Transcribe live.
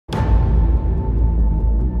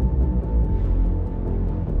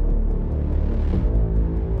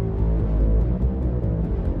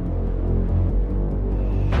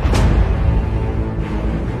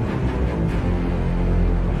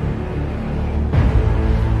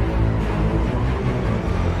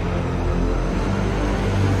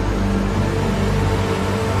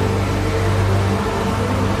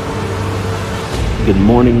Good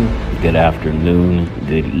morning, good afternoon,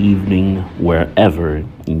 good evening, wherever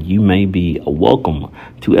you may be. Welcome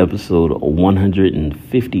to episode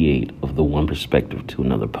 158 of the One Perspective to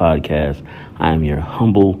Another podcast. I am your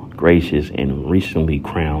humble, gracious, and recently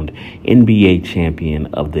crowned NBA champion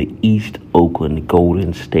of the East Oakland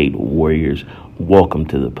Golden State Warriors. Welcome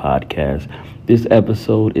to the podcast. This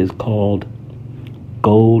episode is called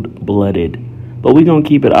Gold-Blooded. But we're going to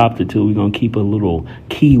keep it optative. We're going to keep a little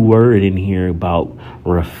key word in here about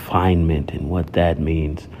refinement and what that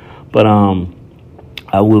means. But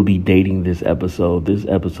I will be dating this episode. This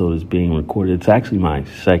episode is being recorded. It's actually my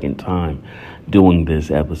second time doing this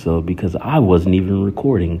episode because I wasn't even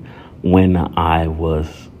recording when I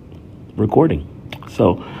was recording.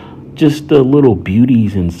 So just the little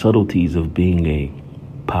beauties and subtleties of being a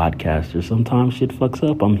podcaster. Sometimes shit fucks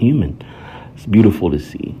up. I'm human. It's beautiful to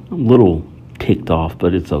see. I'm a little ticked off,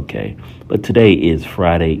 but it's okay. But today is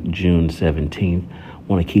Friday, June 17th. I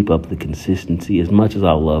want to keep up the consistency. As much as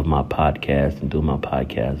I love my podcast and doing my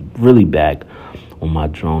podcast, really back on my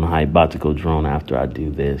drone hype. About to go drone after I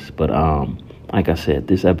do this. But like I said,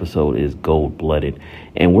 this episode is gold-blooded.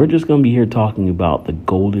 And we're just going to be here talking about the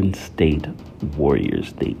Golden State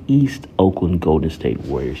Warriors, the East Oakland Golden State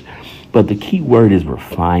Warriors. But the key word is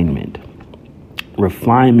refinement.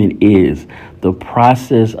 Refinement is the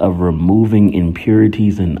process of removing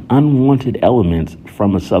impurities and unwanted elements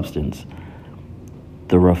from a substance.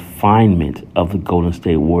 The refinement of the Golden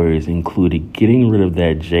State Warriors included getting rid of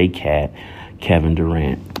that J-Cat, Kevin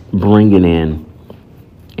Durant, bringing in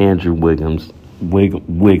Andrew Wiggins,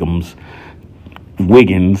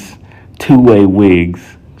 two-way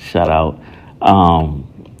Wiggs, shout out.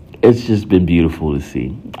 It's just been beautiful to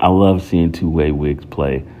see. I love seeing two-way Wiggs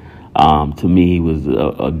play. To me, he was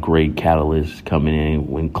a great catalyst coming in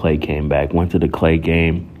when Clay came back. Went to the Clay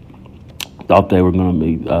game. Thought they were going to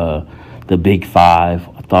be the Big Five.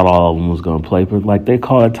 I thought all of them was going to play. But, like, they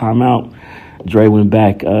called a timeout. Dre went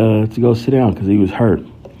back to go sit down because he was hurt.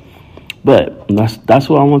 But that's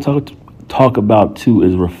what I want to talk about, too,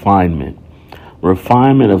 is refinement.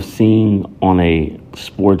 Refinement of seeing on a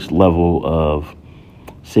sports level of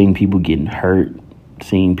seeing people getting hurt,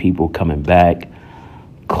 seeing people coming back.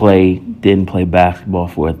 Clay didn't play basketball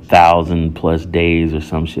for 1,000+ days or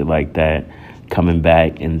some shit like that, coming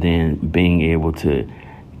back and then being able to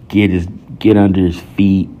get under his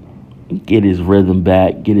feet, get his rhythm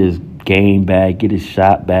back, get his game back, get his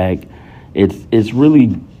shot back. It's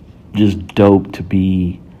really just dope to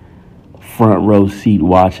be front row seat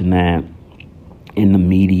watching that in the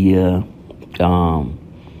media.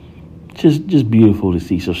 Just beautiful to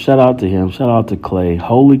see. So shout out to him. Shout out to Clay.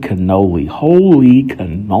 Holy cannoli.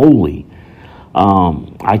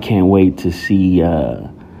 I can't wait to see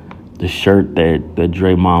the shirt that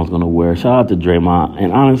Draymond's gonna wear. Shout out to Draymond.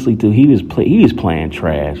 And honestly, too, he was playing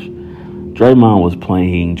trash. Draymond was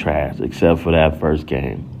playing trash, except for that first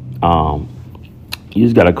game. You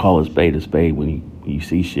just gotta call a spade when you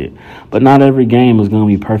see shit. But not every game is gonna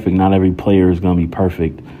be perfect. Not every player is gonna be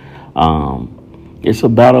perfect. It's a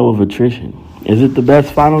battle of attrition. Is it the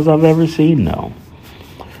best finals I've ever seen? No.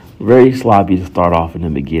 Very sloppy to start off in the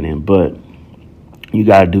beginning, but you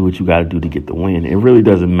got to do what you got to do to get the win. It really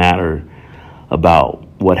doesn't matter about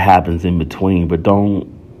what happens in between, but don't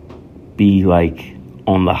be like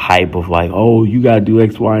on the hype of like, oh, you got to do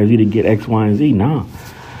X, Y, and Z to get X, Y, and Z. Nah.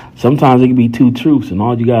 Sometimes it can be two truths, and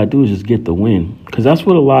all you got to do is just get the win. Because that's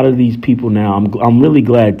what a lot of these people now, I'm really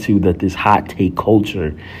glad, too, that this hot take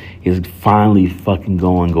culture is finally fucking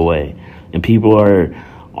going away. And people are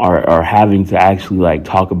having to actually, like,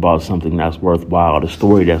 talk about something that's worthwhile, the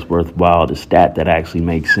story that's worthwhile, the stat that actually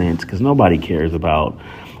makes sense. Because nobody cares about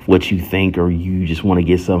what you think or you just want to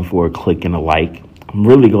get something for a click and a like. I'm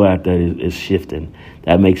really glad that it's shifting.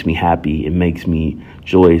 That makes me happy. It makes me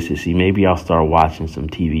joyous to see. Maybe I'll start watching some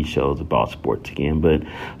TV shows about sports again. But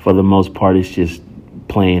for the most part, it's just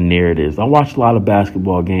playing narratives. I watch a lot of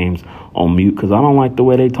basketball games on mute because I don't like the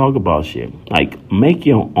way they talk about shit. Like, make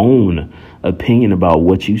your own opinion about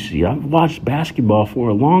what you see. I've watched basketball for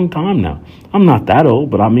a long time now. I'm not that old,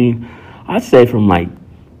 but I mean, I'd say from like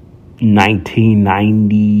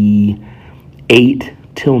 1998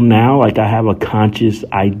 till now, like I have a conscious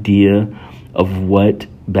idea of what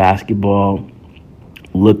basketball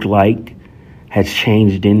looked like, has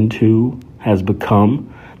changed into, has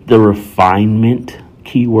become the refinement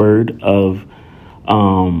keyword of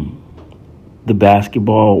the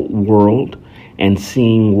basketball world, and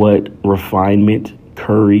seeing what refinement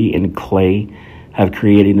Curry and Clay have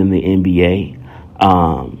created in the NBA.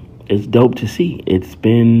 It's dope to see. It's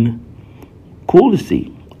been cool to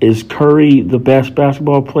see. Is Curry the best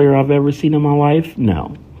basketball player I've ever seen in my life?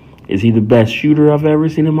 No. Is he the best shooter I've ever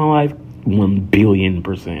seen in my life?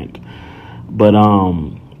 1,000,000,000%. But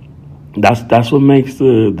that's what makes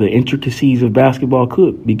the intricacies of basketball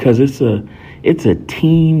cook, because it's a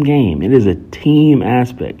team game. It is a team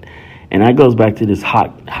aspect. And that goes back to this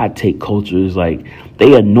hot take culture. Is like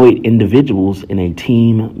they anoint individuals in a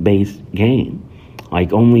team-based game.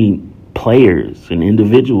 Like only players and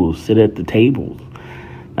individuals sit at the tables.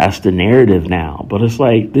 That's the narrative now. But it's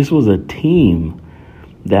like this was a team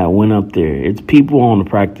that went up there. It's people on the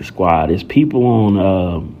practice squad. It's people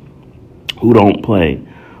on who don't play,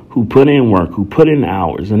 who put in work, who put in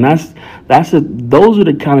hours. And those are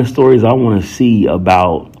the kind of stories I want to see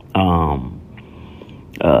about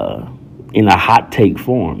in a hot take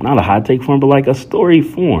form. Not a hot take form, but like a story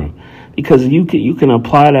form. Because you can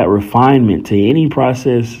apply that refinement to any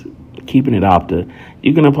process, keeping it opta.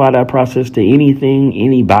 You can apply that process to anything,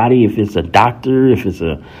 anybody, if it's a doctor, if it's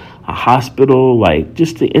a hospital, like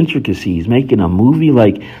just the intricacies, making a movie.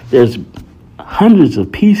 Like there's hundreds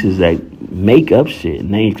of pieces that make up shit,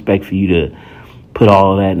 and they expect for you to put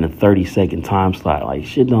all of that in a 30-second time slot. Like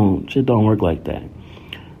shit don't work like that.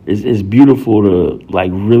 It's beautiful to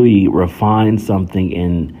like really refine something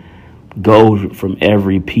and go from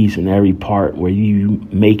every piece and every part. Where you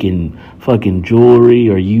making fucking jewelry,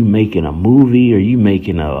 or you making a movie, or you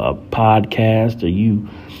making a podcast, or you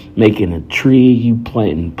making a tree, you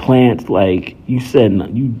planting plants, like you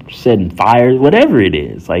setting fires, whatever it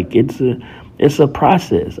is. Like it's a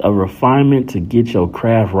process, a refinement to get your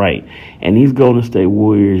craft right. And these Golden State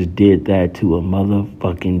Warriors did that to a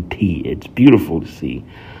motherfucking T. It's beautiful to see.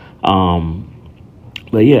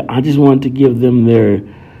 But yeah, I just wanted to give them their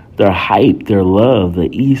hype, their love. The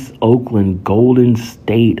East Oakland Golden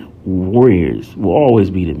State Warriors will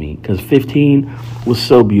always be to me, because 15 was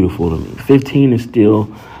so beautiful to me. 15 is still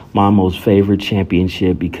my most favorite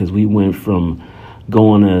championship, because we went from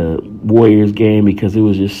going to Warriors game because it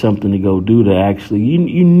was just something to go do to actually,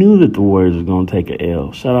 you knew that the Warriors were going to take an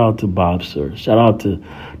L. Shout out to Bob Sir. Shout out to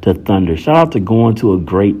Thunder. Shout out to going to a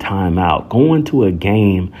great timeout. Going to a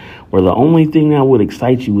game where the only thing that would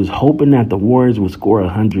excite you was hoping that the Warriors would score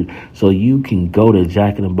 100 so you can go to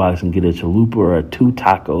Jack in the Box and get a chalupa or 2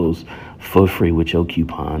 tacos for free with your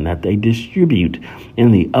coupon that they distribute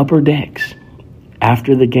in the upper decks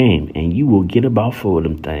after the game, and you will get about 4 of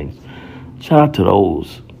them things. Shout out to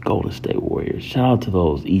those Golden State Warriors. Shout out to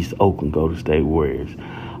those East Oakland Golden State Warriors.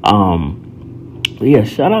 Yeah,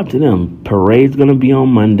 shout out to them. Parade's going to be on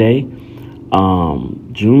Monday.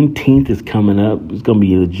 Juneteenth is coming up. It's going to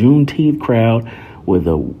be the Juneteenth crowd with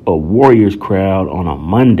a Warriors crowd on a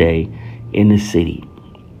Monday in the city.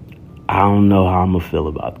 I don't know how I'm going to feel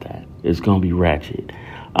about that. It's going to be ratchet.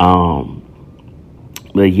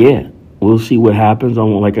 But yeah, we'll see what happens.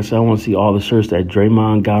 Like I said, I want to see all the shirts that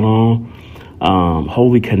Draymond got on.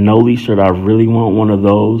 Holy cannoli shirt, I really want one of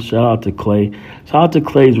those. Shout out to Clay. Shout out to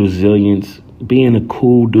Clay's resilience, being a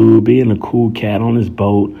cool dude, being a cool cat on his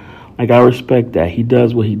boat. Like, I respect that. He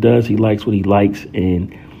does what he does. He likes what he likes,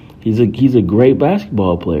 and he's a great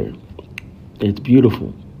basketball player. It's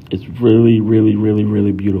beautiful. It's really, really, really,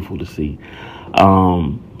 really beautiful to see.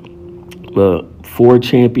 But 4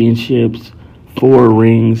 championships, 4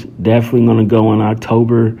 rings. Definitely gonna go in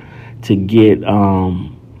October to get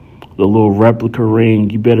the little replica ring.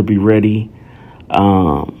 You better be ready.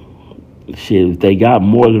 If they got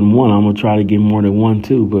more than one, I'm gonna try to get more than one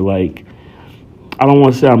too. But like, I don't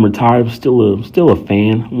want to say I'm retired. I'm still a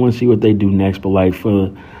fan. I want to see what they do next. But like,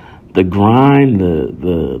 for the grind,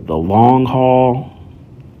 the long haul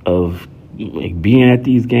of like being at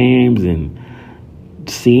these games and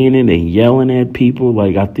seeing it and yelling at people,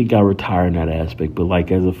 like, I think I retire in that aspect. But like,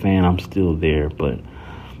 as a fan, I'm still there. But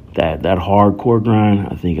that hardcore grind,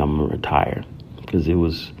 I think I'm gonna retire, because it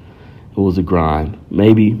was a grind.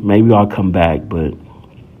 Maybe I'll come back, but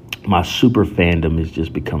my super fandom has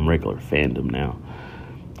just become regular fandom now,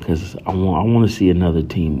 because I want to see another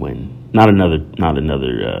team win. Not another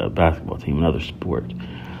basketball team, another sport.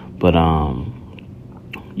 But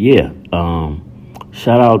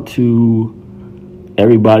shout out to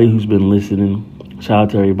everybody who's been listening. Shout out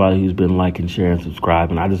to everybody who's been liking, sharing,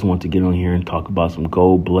 subscribing. I just want to get on here and talk about some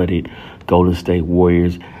gold-blooded Golden State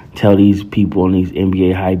Warriors. Tell these people on these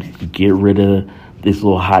NBA hypes, get rid of this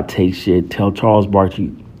little hot take shit. Tell Charles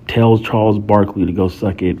Barkley to go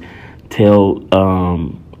suck it. Tell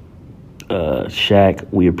Shaq,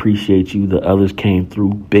 we appreciate you. The others came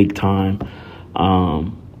through big time.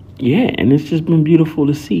 And it's just been beautiful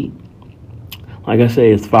to see. Like I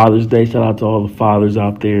say, it's Father's Day. Shout out to all the fathers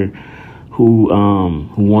out there who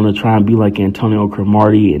want to try and be like Antonio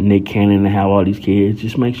Cromartie and Nick Cannon and have all these kids.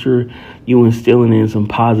 Just make sure you instilling in some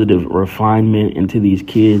positive refinement into these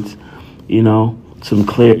kids. some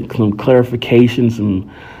clarification,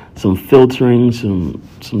 some filtering, some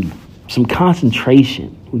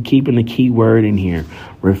concentration. We're keeping the key word in here,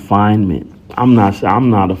 refinement. I'm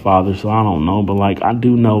not a father, so I don't know, but like I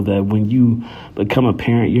do know that when you become a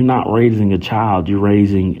parent, you're not raising a child, you're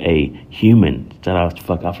raising a human. I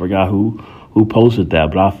forgot who posted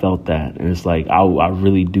that, but I felt that, and it's like I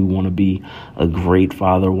really do want to be a great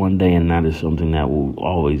father one day, and that is something that will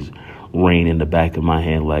always reign in the back of my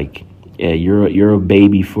head. Like, yeah, you're a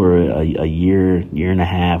baby for a year and a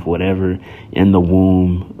half, whatever, in the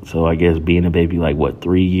womb. So I guess being a baby, like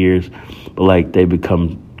 3 years, but like they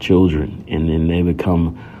become children, and then they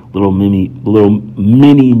become little mini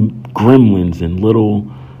gremlins and little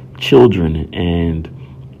children and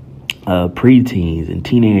preteens and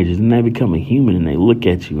teenagers, and they become a human, and they look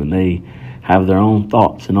at you and they have their own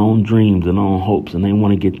thoughts and own dreams and own hopes, and they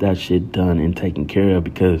want to get that shit done and taken care of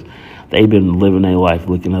because they've been living their life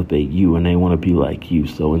looking up at you, and they want to be like you.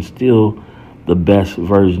 So instill the best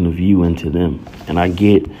version of you into them. And I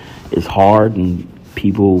get it's hard, and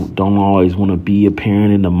people don't always want to be a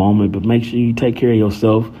parent in the moment, but make sure you take care of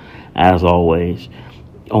yourself. As always,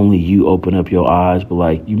 only you open up your eyes, but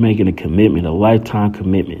like you making a commitment, a lifetime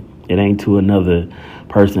commitment. It ain't to another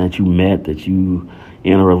person that you met, that you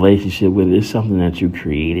in a relationship with. It's something that you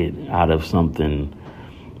created out of something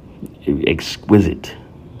exquisite.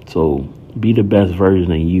 So be the best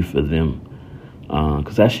version of you for them,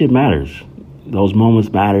 because that shit matters. Those moments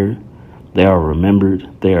matter. They are remembered.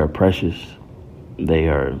 They are precious. They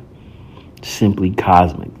are simply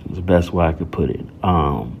cosmic. It's the best way I could put it.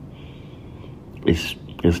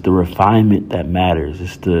 It's the refinement that matters.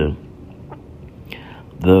 It's the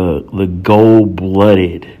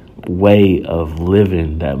gold-blooded way of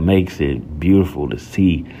living that makes it beautiful to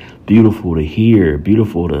see, beautiful to hear,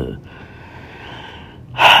 beautiful to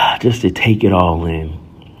just to take it all in.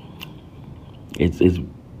 It's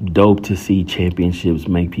dope to see championships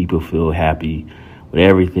make people feel happy with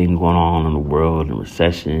everything going on in the world, and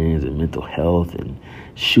recessions and mental health and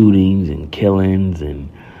shootings and killings and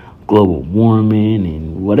global warming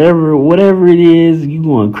and whatever it is, you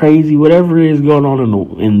going crazy, whatever it is going on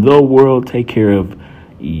in the world, take care of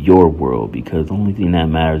your world, because the only thing that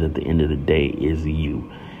matters at the end of the day is you,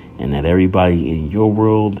 and that everybody in your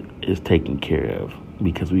world is taken care of,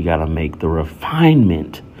 because we got to make the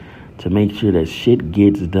refinement to make sure that shit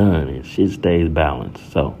gets done and shit stays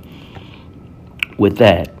balanced. So with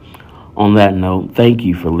that, on that note, thank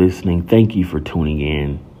you for listening. Thank you for tuning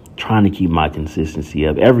in. Trying to keep my consistency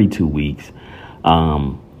up every 2 weeks.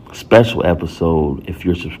 Special episode if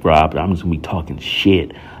you're subscribed. I'm just going to be talking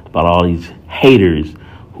shit about all these haters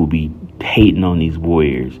who be hating on these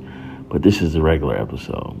Warriors. But this is a regular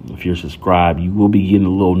episode. If you're subscribed, you will be getting a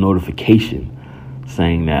little notification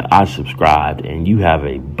saying that I subscribed and you have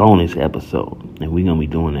a bonus episode. And we're going to be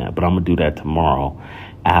doing that. But I'm going to do that tomorrow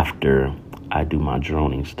after I do my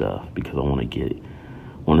droning stuff, because I want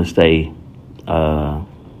to stay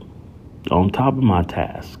on top of my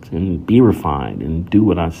tasks and be refined and do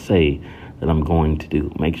what I say that I'm going to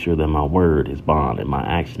do. Make sure that my word is bond and my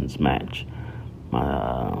actions match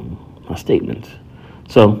my statements.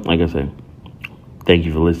 So, like I said, thank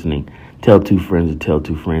you for listening. Tell 2 friends to tell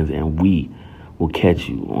 2 friends, and we will catch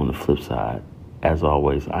you on the flip side. As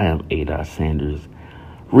always, I am Ada Sanders,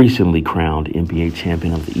 recently crowned NBA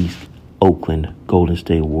champion of the East Oakland Golden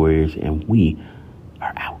State Warriors, and we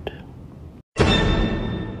are out.